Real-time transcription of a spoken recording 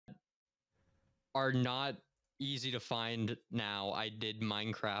are not easy to find now. I did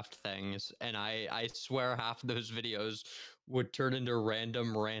Minecraft things, and I swear half of those videos would turn into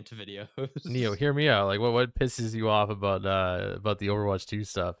random rant videos. Neo, hear me out. Like, what pisses you off about the Overwatch 2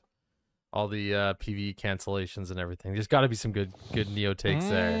 stuff? All the PvE cancellations and everything. There's got to be some good Neo takes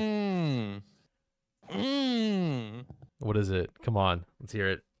there. What is it? Come on, let's hear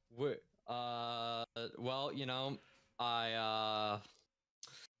it. Well, you know, I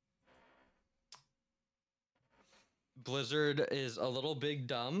Blizzard is a little big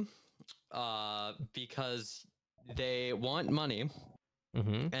dumb, because they want money.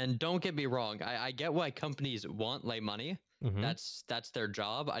 And don't get me wrong, I get why companies want like money. That's their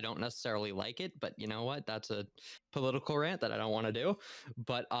job. I don't necessarily like it, but you know what? That's a political rant that I don't want to do.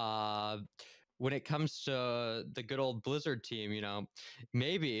 But when it comes to the good old Blizzard team, you know,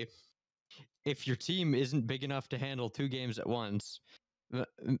 maybe if your team isn't big enough to handle 2 games at once,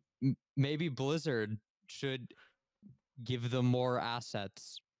 maybe Blizzard should give them more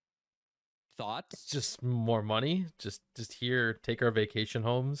assets. Thoughts? Just more money. Just here, take our vacation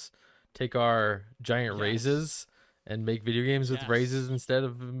homes, take our giant raises, and make video games with raises instead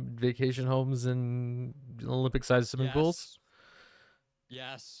of vacation homes and Olympic-sized swimming pools.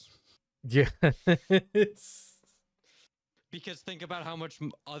 Yes. Yeah. Because think about how much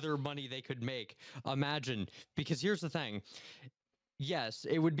other money they could make. Imagine, because here's the thing. Yes,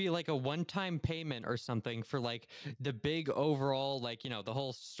 it would be like a one-time payment or something for like the big overall, like, you know, the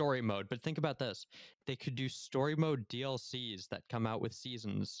whole story mode. But think about this. They could do story mode DLCs that come out with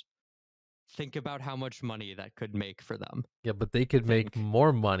seasons. Think about how much money that could make for them. Yeah, but they could make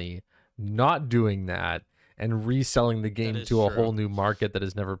more money not doing that and reselling the game to a whole new market that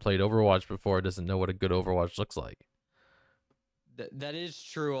has never played Overwatch before, doesn't know what a good Overwatch looks like. That is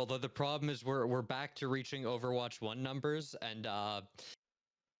true, although the problem is we're back to reaching Overwatch 1 numbers, and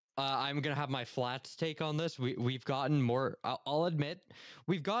I'm gonna have my flats take on this. We've gotten more. I'll admit,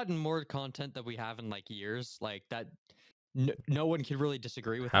 we've gotten more content than we have in like years. Like that, no one can really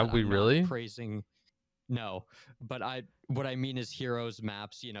disagree with that. Have we really? Praising, no, but what I mean is heroes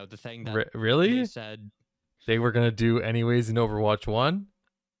maps. You know, the thing that really they said they were gonna do anyways in Overwatch 1.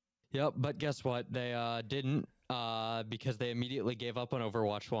 Yep, but guess what? They didn't. Because they immediately gave up on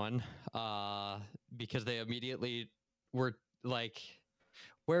Overwatch 1. Because they immediately were like,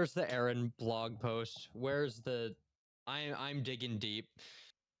 where's the Aaron blog post? Where's the I'm digging deep.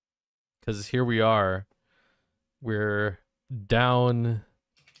 Because here we are. We're down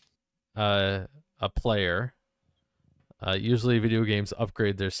a player. Usually video games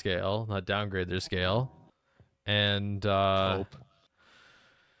upgrade their scale, not downgrade their scale. And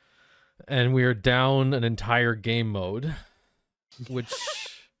and we are down an entire game mode, which,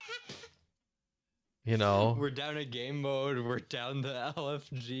 you know, we're down a game mode. We're down the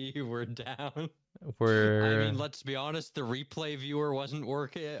LFG. We're down. I mean, let's be honest. The replay viewer wasn't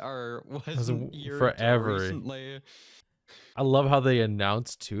working, or wasn't here forever. Recently. I love how they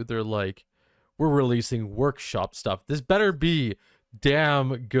announced too. They're like, we're releasing workshop stuff. This better be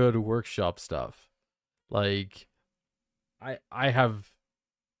damn good workshop stuff. Like,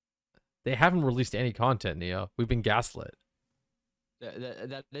 they haven't released any content, Neo. We've been gaslit.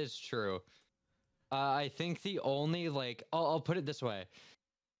 That is true. I think the only, like, I'll put it this way.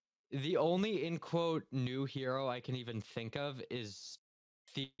 The only, in quote, new hero I can even think of is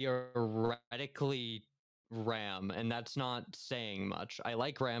theoretically Ram, and that's not saying much. I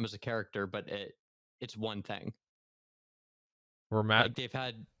like Ram as a character, but it's one thing. Like, they've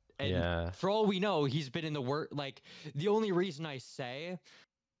had, and for all we know, he's been in the work. Like, the only reason I say,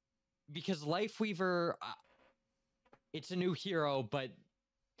 because Lifeweaver, it's a new hero, but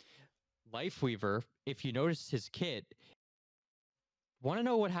Lifeweaver, if you notice his kit, want to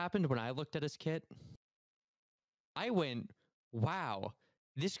know what happened when I looked at his kit? I went, wow,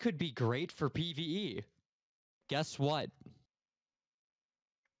 this could be great for PvE. Guess what?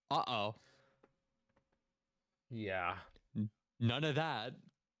 Uh-oh. Yeah. None of that.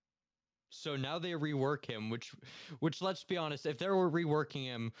 So now they rework him, which let's be honest, if they were reworking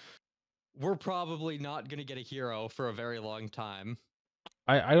him, we're probably not going to get a hero for a very long time.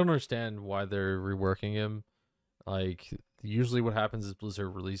 I don't understand why they're reworking him. Like, usually what happens is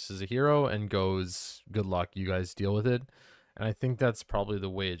Blizzard releases a hero and goes, good luck, you guys deal with it. And I think that's probably the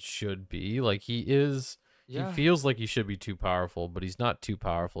way it should be. Like, he feels like he should be too powerful, but he's not too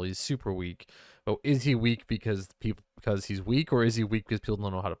powerful. He's super weak. But is he weak because he's weak, or is he weak because people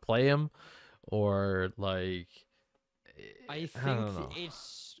don't know how to play him? Or, like, I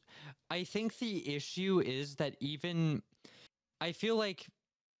think the issue is that even, I feel like,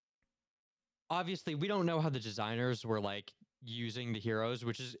 obviously we don't know how the designers were like using the heroes,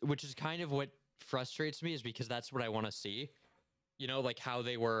 which is kind of what frustrates me is because that's what I want to see. You know, like how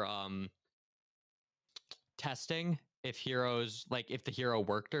they were testing if heroes, like if the hero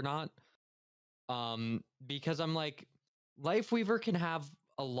worked or not. Because I'm like, Lifeweaver can have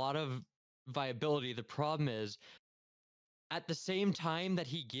a lot of viability. The problem is, at the same time that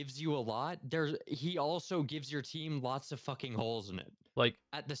he gives you a lot, he also gives your team lots of fucking holes in it. Like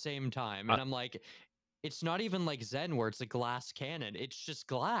at the same time, and I'm like, it's not even like Zen where it's a glass cannon. It's just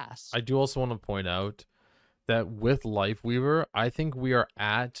glass. I do also want to point out that with Lifeweaver, I think we are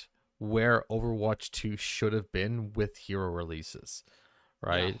at where Overwatch 2 should have been with hero releases.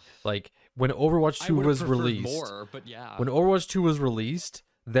 Right? Yeah. Like when Overwatch 2 was released, more, but yeah. When Overwatch 2 was released,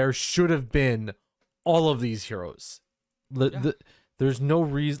 there should have been all of these heroes. There's no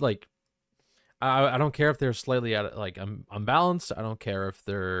reason, like, I don't care if they're slightly out of, like, unbalanced. I don't care if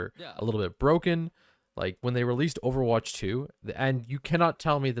they're a little bit broken. Like, when they released Overwatch 2, and you cannot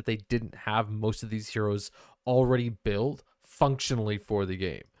tell me that they didn't have most of these heroes already built functionally for the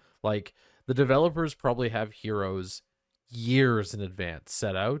game. Like, the developers probably have heroes years in advance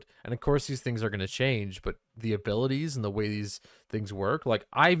set out, and of course these things are going to change, but the abilities and the way these things work, like,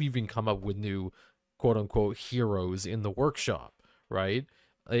 I've even come up with new quote-unquote heroes in the workshop, right?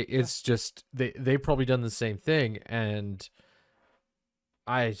 It's just they probably done the same thing, and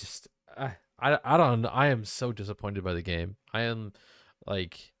I am so disappointed by the game. I am,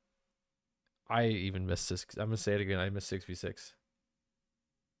 like, I even missed this. I'm gonna say it again, I missed 6v6.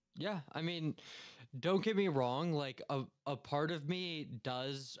 Yeah, I mean, don't get me wrong, like, a part of me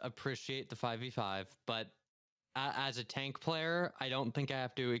does appreciate the 5v5, but as a tank player, I don't think I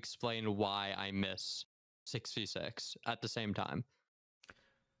have to explain why I miss 6v6 at the same time.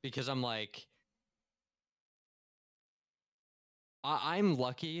 Because I'm like, I'm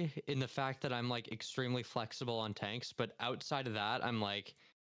lucky in the fact that I'm, like, extremely flexible on tanks, but outside of that, I'm like,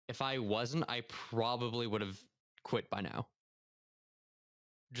 if I wasn't, I probably would have quit by now.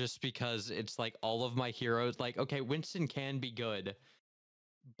 Just because it's like all of my heroes, like, okay, Winston can be good,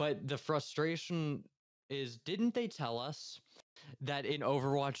 but the frustration is, didn't they tell us that in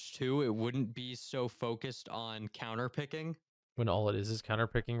Overwatch 2 it wouldn't be so focused on counter picking? When all it is counter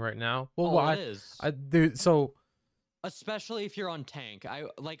picking right now. Well, all it is. So especially if you're on tank, I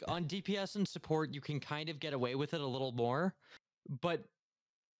like on DPS and support, you can kind of get away with it a little more, but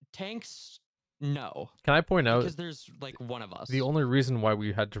tanks, no. Can I point out, because there's like one of us. The only reason why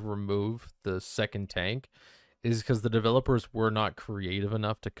we had to remove the second tank is because the developers were not creative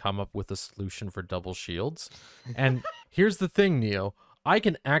enough to come up with a solution for double shields. And here's the thing, Neo. I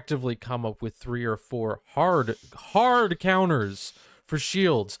can actively come up with 3 or 4 hard counters for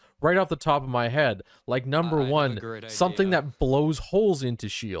shields right off the top of my head. Like, number one, something that blows holes into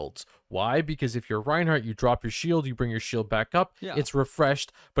shields. Why? Because if you're Reinhardt, you drop your shield, you bring your shield back up, it's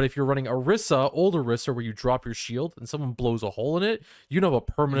refreshed. But if you're running Orisa, old Orisa, where you drop your shield and someone blows a hole in it, you have a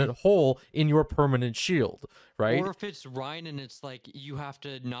permanent hole in your permanent shield, right? Or if it's Rein and it's like you have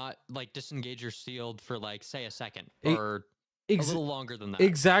to not, like, disengage your shield for, like, say a second or a little longer than that.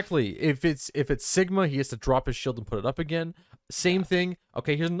 Exactly. If it's Sigma, he has to drop his shield and put it up again. Same thing.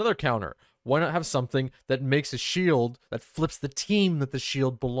 Okay, here's another counter. Why not have something that makes a shield that flips the team that the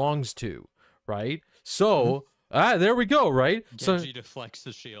shield belongs to, right? So, there we go, right? Genji deflects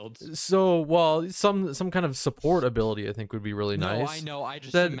the shields. So, well, some kind of support ability, I think, would be really nice. No, I know. I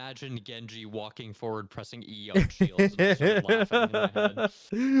just imagine Genji walking forward, pressing E on shields, and just laughing in my head.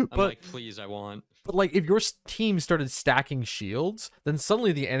 I'm like, please, I want. But, like, if your team started stacking shields, then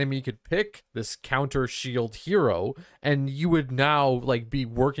suddenly the enemy could pick this counter shield hero, and you would now, like, be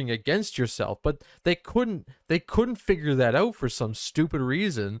working against yourself. But they couldn't figure that out for some stupid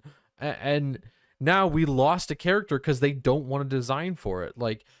reason, and now we lost a character because they don't want to design for it.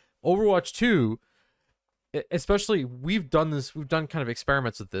 Like, Overwatch 2, especially, we've done kind of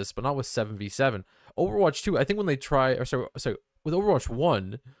experiments with this, but not with 7v7. Overwatch 2, I think when they with Overwatch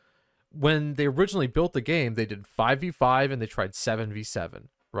 1, when they originally built the game, they did 5v5 and they tried 7v7,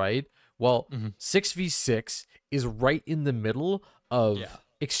 right? Well, 6v6 is right in the middle of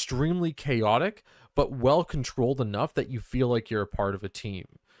extremely chaotic, but well controlled enough that you feel like you're a part of a team.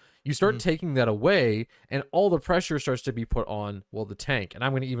 You start taking that away, and all the pressure starts to be put on, well, the tank. And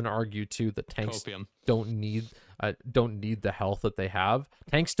I'm going to even argue too that tanks don't need the health that they have.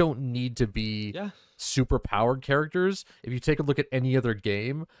 Tanks don't need to be super powered characters. If you take a look at any other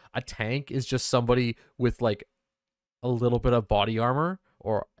game, a tank is just somebody with, like, a little bit of body armor,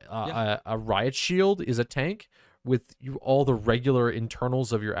 or a riot shield is a tank with all the regular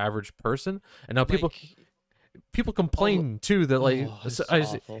internals of your average person. And now people complain too that, like,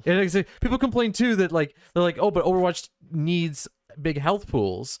 people complain too that, like, they're like, oh, but Overwatch needs big health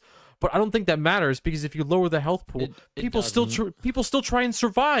pools. But I don't think that matters, because if you lower the health pool, people still try and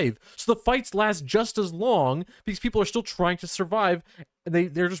survive. So the fights last just as long because people are still trying to survive. And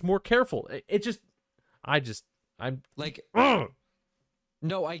they're just more careful. I'm like,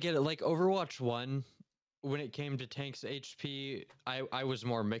 no, I get it. Like Overwatch 1, when it came to tanks HP, I was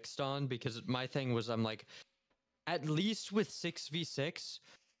more mixed on, because my thing was, I'm like, at least with 6v6,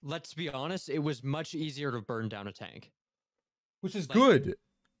 let's be honest, it was much easier to burn down a tank. Which is good.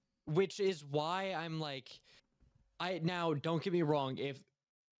 Which is why I'm like, now don't get me wrong, if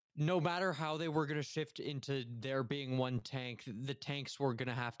no matter how they were going to shift into there being one tank, the tanks were going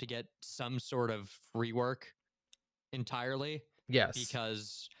to have to get some sort of rework entirely. Yes.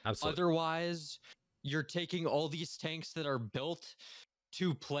 Because absolutely. Otherwise, you're taking all these tanks that are built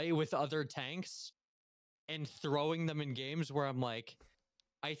to play with other tanks and throwing them in games where I'm like,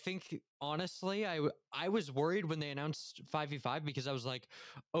 I think, honestly, I was worried when they announced 5v5, because I was like,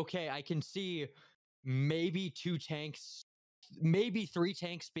 okay, I can see maybe 2 tanks, maybe 3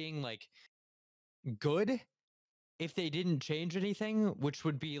 tanks being like good if they didn't change anything, which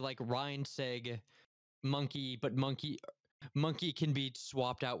would be like Ryan, Sig, Monkey, but Monkey can be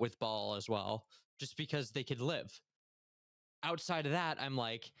swapped out with Ball as well, just because they could live. Outside of that, I'm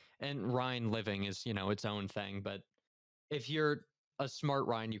like, and Ryan living is, its own thing, but if you're a smart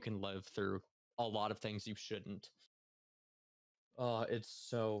Ryan, you can live through a lot of things you shouldn't. Oh, it's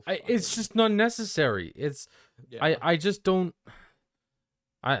so it's just not necessary. It's I just don't.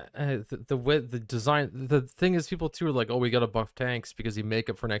 The way the design, the thing is, people too are like, oh, we gotta buff tanks because you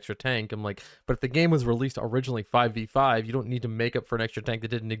make up for an extra tank. I'm like, but if the game was released originally 5v5, you don't need to make up for an extra tank that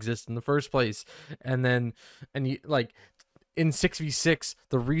didn't exist in the first place. And you like in 6v6,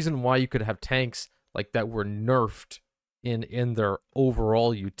 the reason why you could have tanks like that were nerfed in their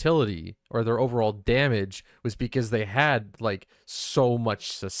overall utility or their overall damage was because they had like so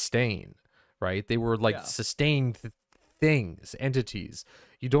much sustain, right? They were like sustained things, entities.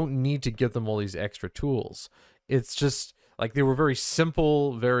 You don't need to give them all these extra tools. It's just like they were very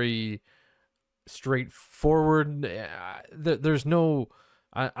simple, very straightforward. There's no,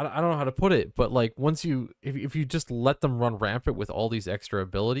 I don't know how to put it, but like once if you just let them run rampant with all these extra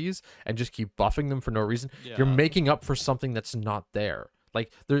abilities and just keep buffing them for no reason, you're making up for something that's not there.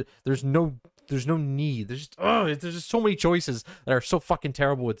 Like there's no need. There's just so many choices that are so fucking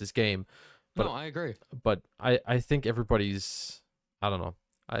terrible with this game. But, no, I agree. But I think everybody's, I don't know.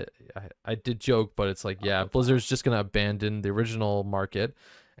 I did joke, but it's like, yeah, Blizzard's just gonna abandon the original market,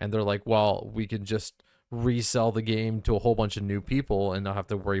 and they're like, well, we can just resell the game to a whole bunch of new people and not have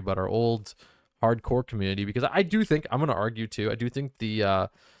to worry about our old hardcore community. Because I do think, I'm gonna argue too, I do think the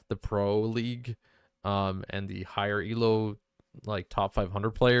pro league and the higher elo, like top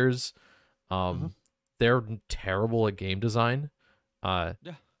 500 players, they're terrible at game design.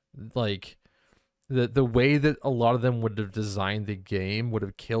 Like the way that a lot of them would have designed the game would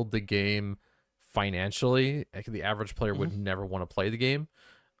have killed the game financially. The average player would never want to play the game.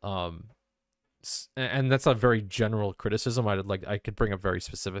 And that's a very general criticism. I could bring up very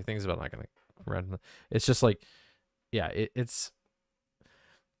specific things, but I'm not gonna. It's just like, yeah, it's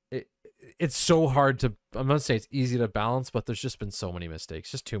so hard to. I'm not saying it's easy to balance, but there's just been so many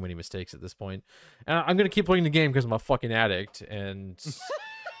mistakes, just too many mistakes at this point. And I'm gonna keep playing the game because I'm a fucking addict, and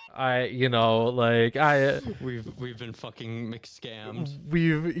we've been fucking mixed scammed.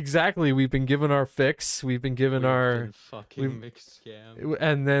 We've been given our fix. We've been mixed scammed.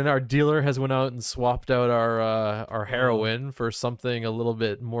 And then our dealer has went out and swapped out our heroin for something a little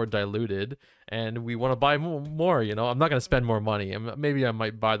bit more diluted, and we want to buy more. I'm not gonna spend more money, and maybe I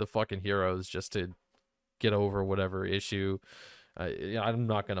might buy the fucking heroes just to get over whatever issue. I'm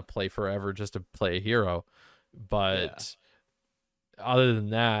not gonna play forever just to play a hero, but. Other than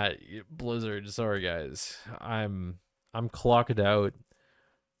that, Blizzard, sorry guys, I'm clocked out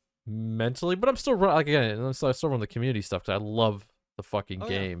mentally, but I'm still I'm still run the community stuff because I love the fucking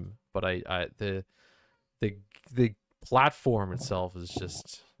game. But the platform itself is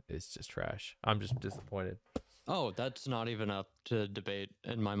just trash. I'm just disappointed. Oh, that's not even up to debate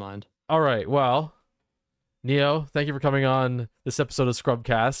in my mind. All right, well, Neo, thank you for coming on this episode of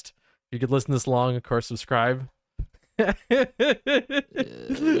ScrubCast. If you could listen this long, of course, subscribe.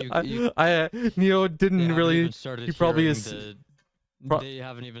 Neo didn't really. He probably is. They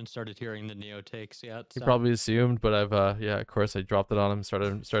haven't even started hearing the Neo takes yet. So. He probably assumed, but I've of course I dropped it on him.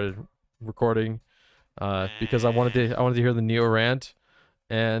 Started recording, because I wanted to hear the Neo rant,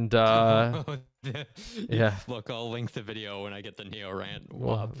 and yeah. Look, I'll link the video when I get the Neo rant.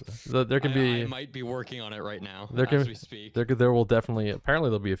 Well, there can be. I might be working on it right now as we speak. There will definitely.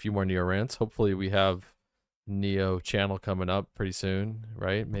 Apparently, there'll be a few more Neo rants. Hopefully, we have Neo channel coming up pretty soon,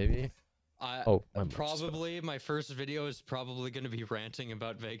 right? Maybe. Oh, probably my first video is probably going to be ranting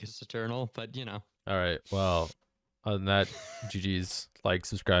about Vegas Eternal, but you know. All right. Well, other than that, GG's. Like,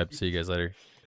 subscribe. See you guys later.